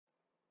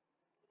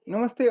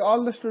Namaste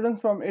all the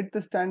students from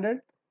 8th standard.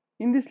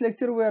 In this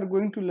lecture we are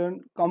going to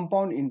learn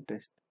compound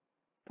interest.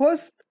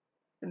 First,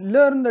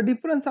 learn the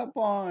difference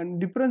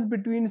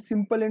between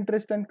simple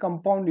interest and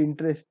compound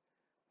interest.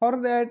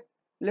 For that,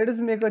 let us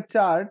make a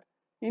chart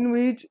in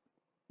which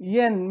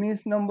n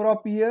means number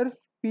of years,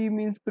 p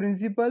means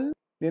principal,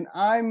 then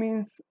I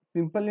means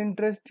simple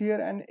interest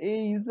here, and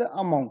a is the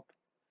amount.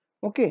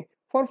 Okay,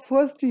 for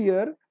first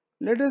year,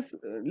 let us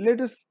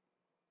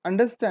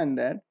understand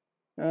that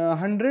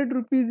 100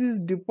 rupees is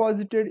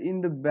deposited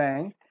in the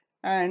bank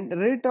and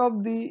rate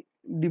of the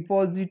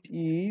deposit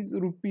is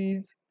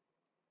rupees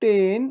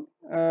 10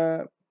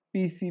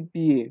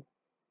 PCPA.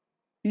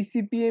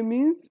 PCPA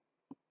means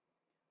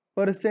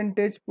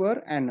percentage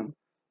per annum.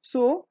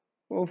 So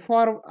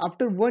for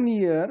after 1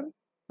 year,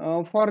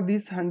 for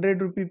this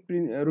 100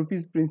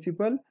 rupees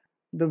principal,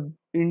 the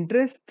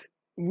interest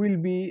will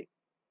be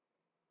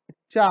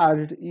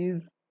charged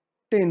is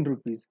 10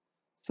 rupees.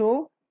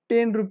 So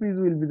 10 rupees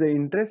will be the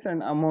interest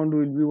and amount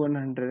will be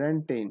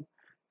 110.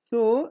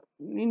 So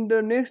in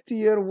the next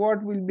year,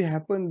 what will be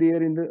happen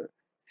there in the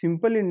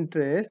simple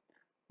interest,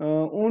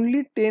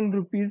 only 10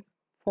 rupees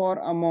for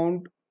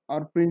amount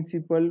or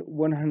principal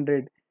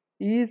 100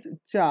 is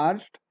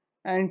charged,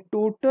 and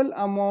total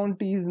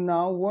amount is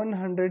now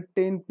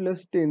 110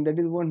 plus 10, that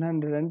is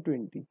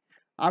 120.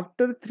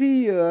 After 3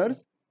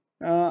 years,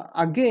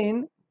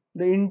 again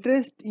the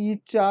interest is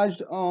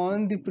charged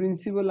on the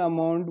principal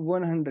amount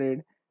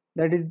 100,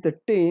 that is the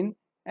 10,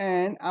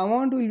 and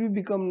amount will be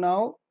become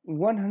now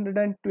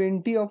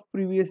 120 of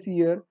previous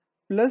year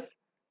plus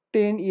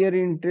 10-year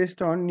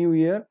interest on new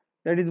year,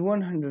 that is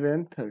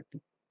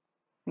 130.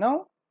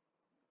 Now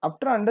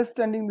after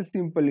understanding the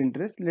simple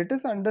interest, let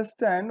us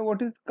understand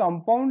what is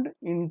compound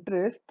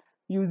interest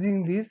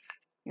using this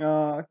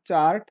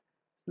chart.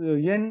 So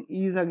n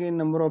is again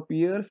number of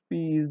years,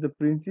 p is the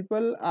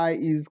principal, I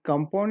is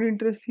compound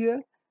interest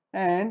here,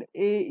 and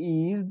a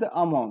is the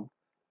amount.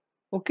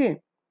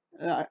 Okay,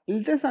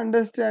 let us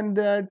understand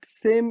that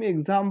same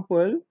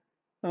example.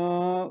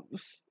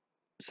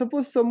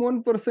 Suppose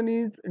someone person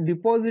is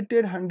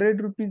deposited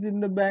 100 rupees in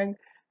the bank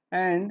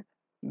and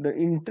the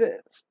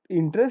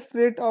interest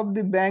rate of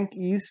the bank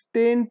is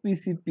 10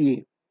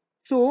 PCPA.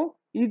 So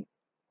it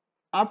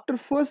after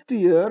first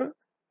year,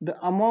 the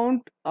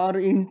amount or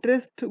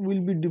interest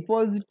will be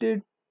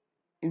deposited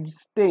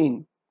is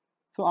 10.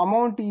 So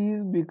amount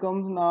is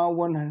becomes now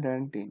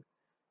 110.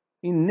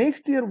 In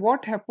next year,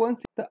 what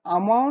happens, the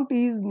amount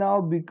is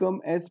now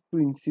become as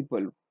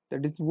principal,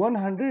 that is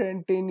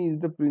 110 is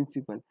the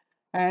principal,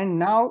 and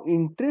now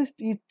interest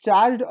is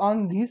charged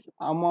on this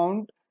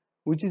amount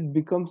which is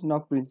becomes now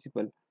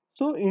principal.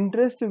 So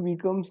interest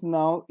becomes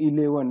now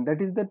 11,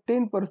 that is the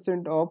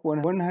 10% of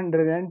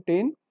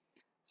 110.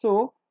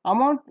 So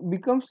amount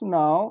becomes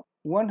now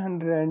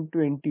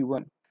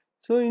 121.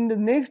 So in the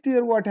next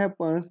year, what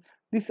happens,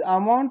 this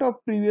amount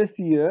of previous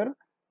year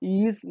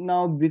is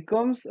now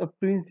becomes a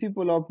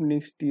principal of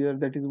next year,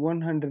 that is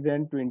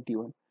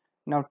 121.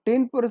 Now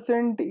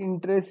 10%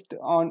 interest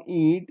on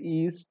it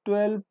is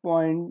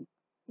 12.10.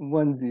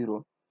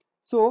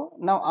 So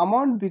now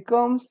amount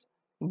becomes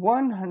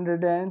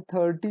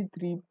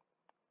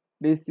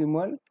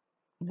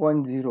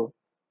 133.10.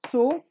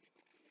 So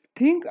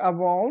think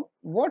about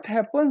what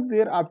happens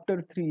there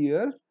after 3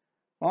 years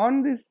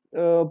on this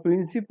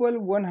principal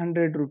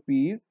 100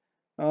 rupees.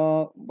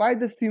 By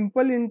the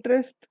simple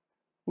interest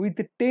with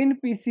 10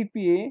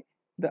 PCPA,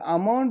 the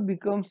amount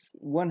becomes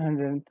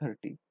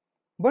 130,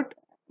 but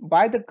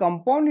by the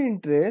compound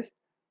interest,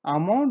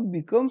 amount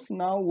becomes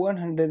now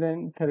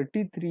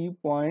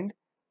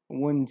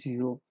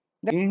 133.10.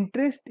 the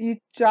interest is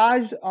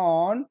charged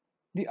on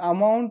the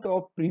amount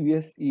of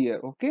previous year.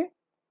 Okay,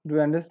 do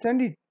you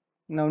understand it?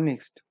 Now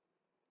next,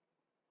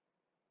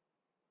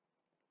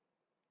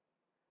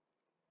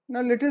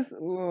 now let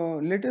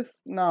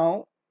us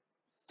now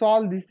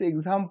solve this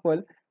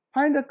example.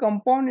 Find the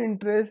compound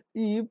interest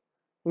if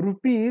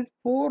rupees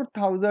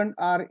 4,000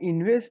 are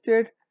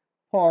invested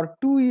for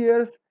 2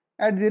 years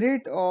at the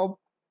rate of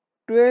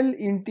 12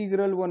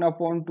 integral 1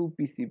 upon 2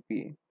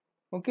 PCPA.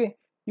 Okay,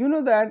 you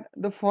know that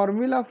the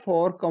formula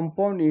for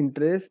compound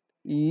interest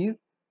is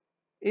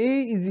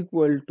A is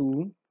equal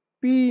to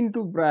P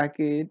into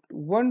bracket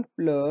 1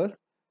 plus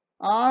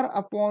R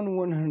upon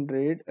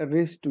 100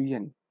 raised to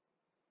N.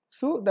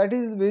 So that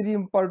is very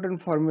important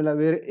formula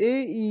where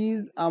A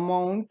is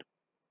amount,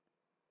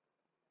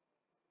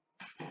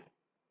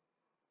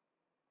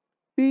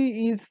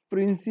 P is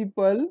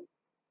principal,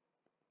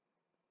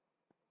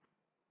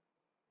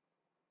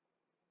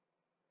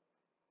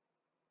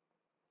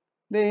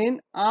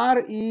 then R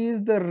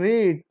is the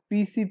rate,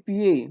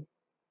 PCPA,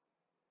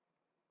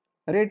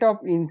 rate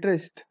of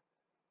interest.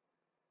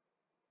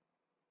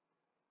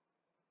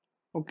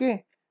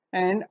 Okay,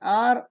 and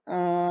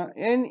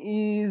N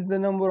is the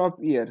number of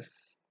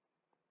years.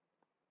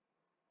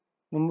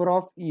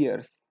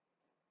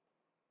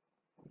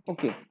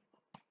 Okay,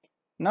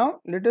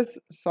 now let us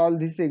solve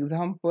this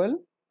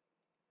example.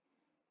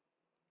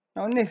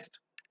 Now next,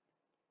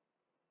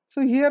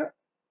 so here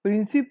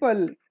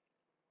principal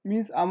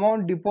means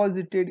amount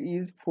deposited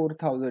is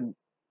 4,000.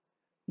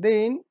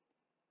 Then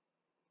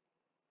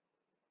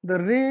the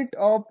rate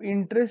of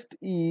interest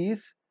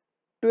is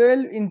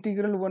 12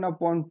 integral 1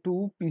 upon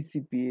 2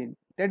 PCPA.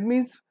 That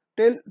means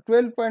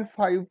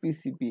 12.5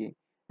 PCPA,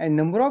 and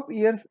number of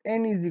years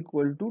n is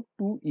equal to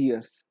 2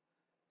 years.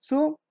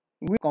 So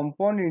we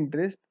compound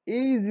interest A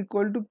is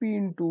equal to P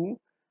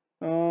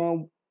uh,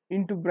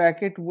 into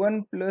bracket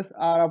 1 plus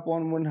R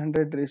upon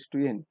 100 raised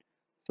to n.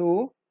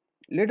 So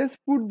let us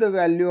put the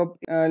value of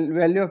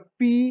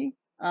P,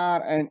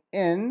 R and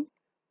n.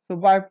 So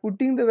by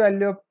putting the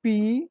value of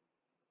P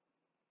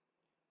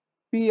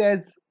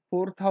as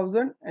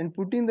 4,000 and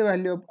putting the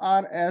value of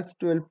R as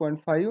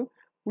 12.5,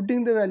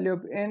 putting the value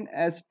of n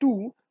as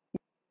 2,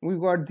 we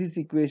got this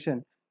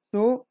equation.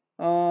 So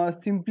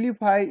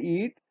simplify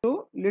it.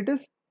 So let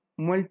us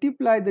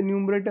multiply the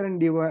numerator and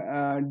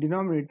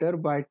denominator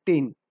by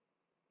 10.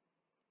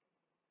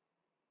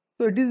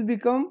 So it is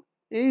become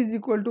A is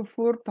equal to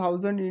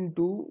 4,000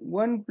 into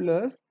 1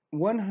 plus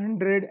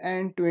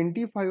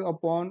 125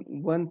 upon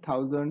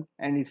 1,000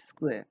 and its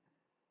square.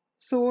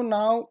 So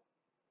now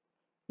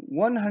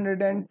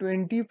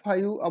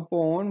 125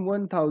 upon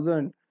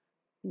 1,000,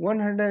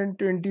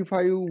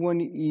 125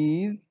 one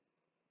is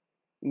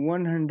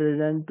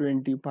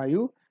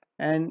 125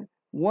 and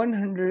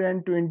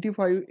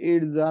 125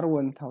 eights are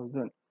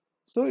 1,000.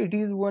 So it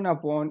is 1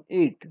 upon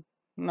 8.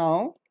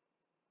 Now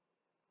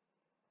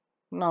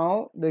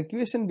the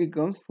equation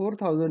becomes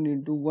 4,000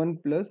 into 1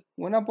 plus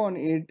 1 upon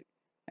 8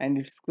 and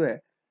its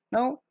square.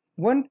 Now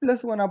 1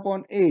 plus 1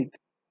 upon 8,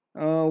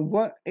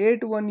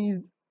 8 1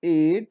 is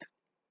 8,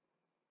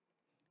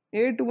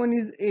 8 1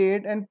 is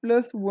 8 and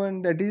plus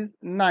 1, that is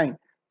 9.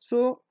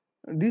 So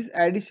this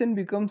addition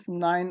becomes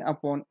 9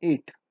 upon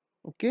 8.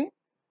 Okay,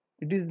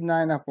 it is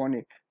 9 upon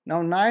 8.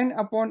 Now 9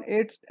 upon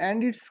 8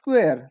 and its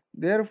square,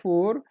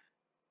 therefore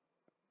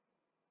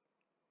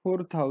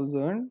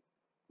 4,000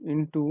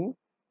 into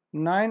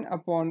 9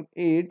 upon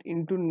 8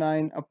 into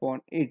 9 upon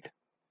 8.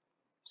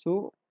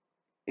 So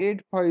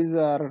 8 5s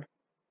are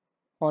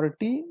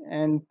 40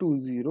 and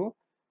 2 0.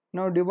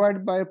 Now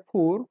divide by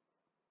 4,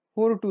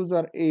 4 2s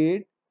are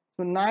 8.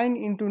 So 9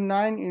 into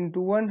 9 into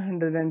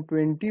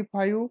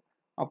 125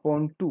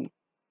 upon 2,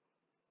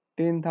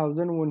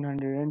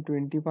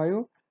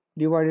 10,125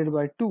 divided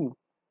by 2.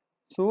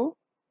 So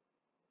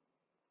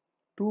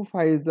 2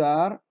 5s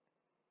are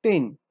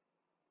 10,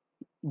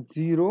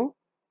 0,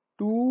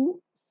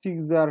 2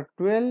 6 are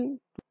 12.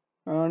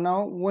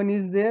 Now 1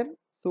 is there,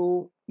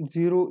 so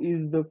 0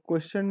 is the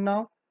question.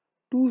 Now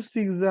 2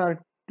 6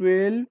 are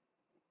 12,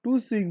 2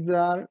 6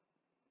 are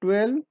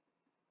 12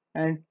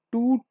 and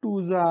 2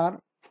 2s are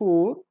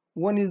 4,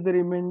 1 is the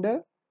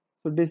remainder,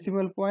 so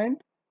decimal point.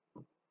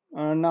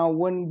 Now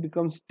 1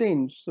 becomes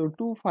 10, so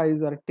 2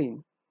 5s are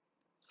 10.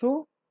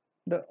 So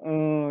the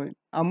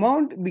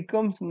amount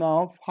becomes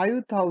now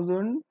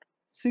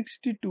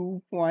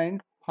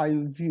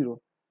 5,062.50.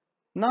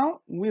 Now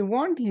we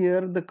want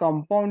here the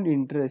compound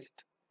interest.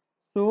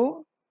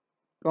 So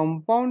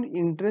compound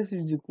interest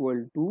is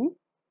equal to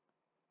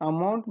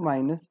amount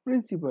minus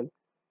principal.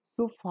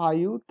 So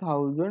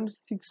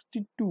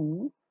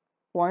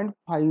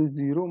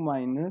 5,062.50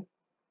 minus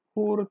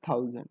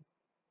 4,000.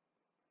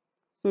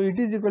 So it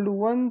is equal to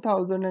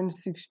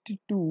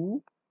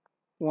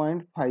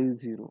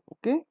 1,062.50.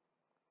 Okay.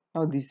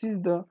 Now this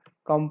is the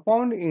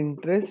compound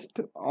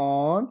interest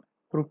on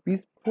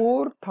rupees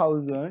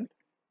 4,000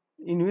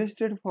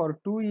 invested for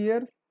 2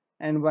 years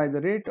and by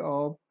the rate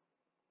of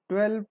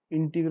 12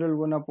 integral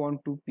 1 upon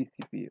 2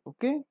 PCPA.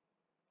 Okay.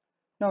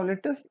 Now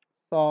let us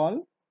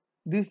solve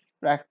this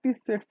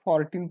practice set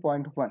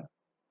 14.1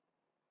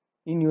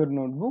 in your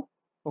notebook.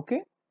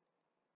 Okay.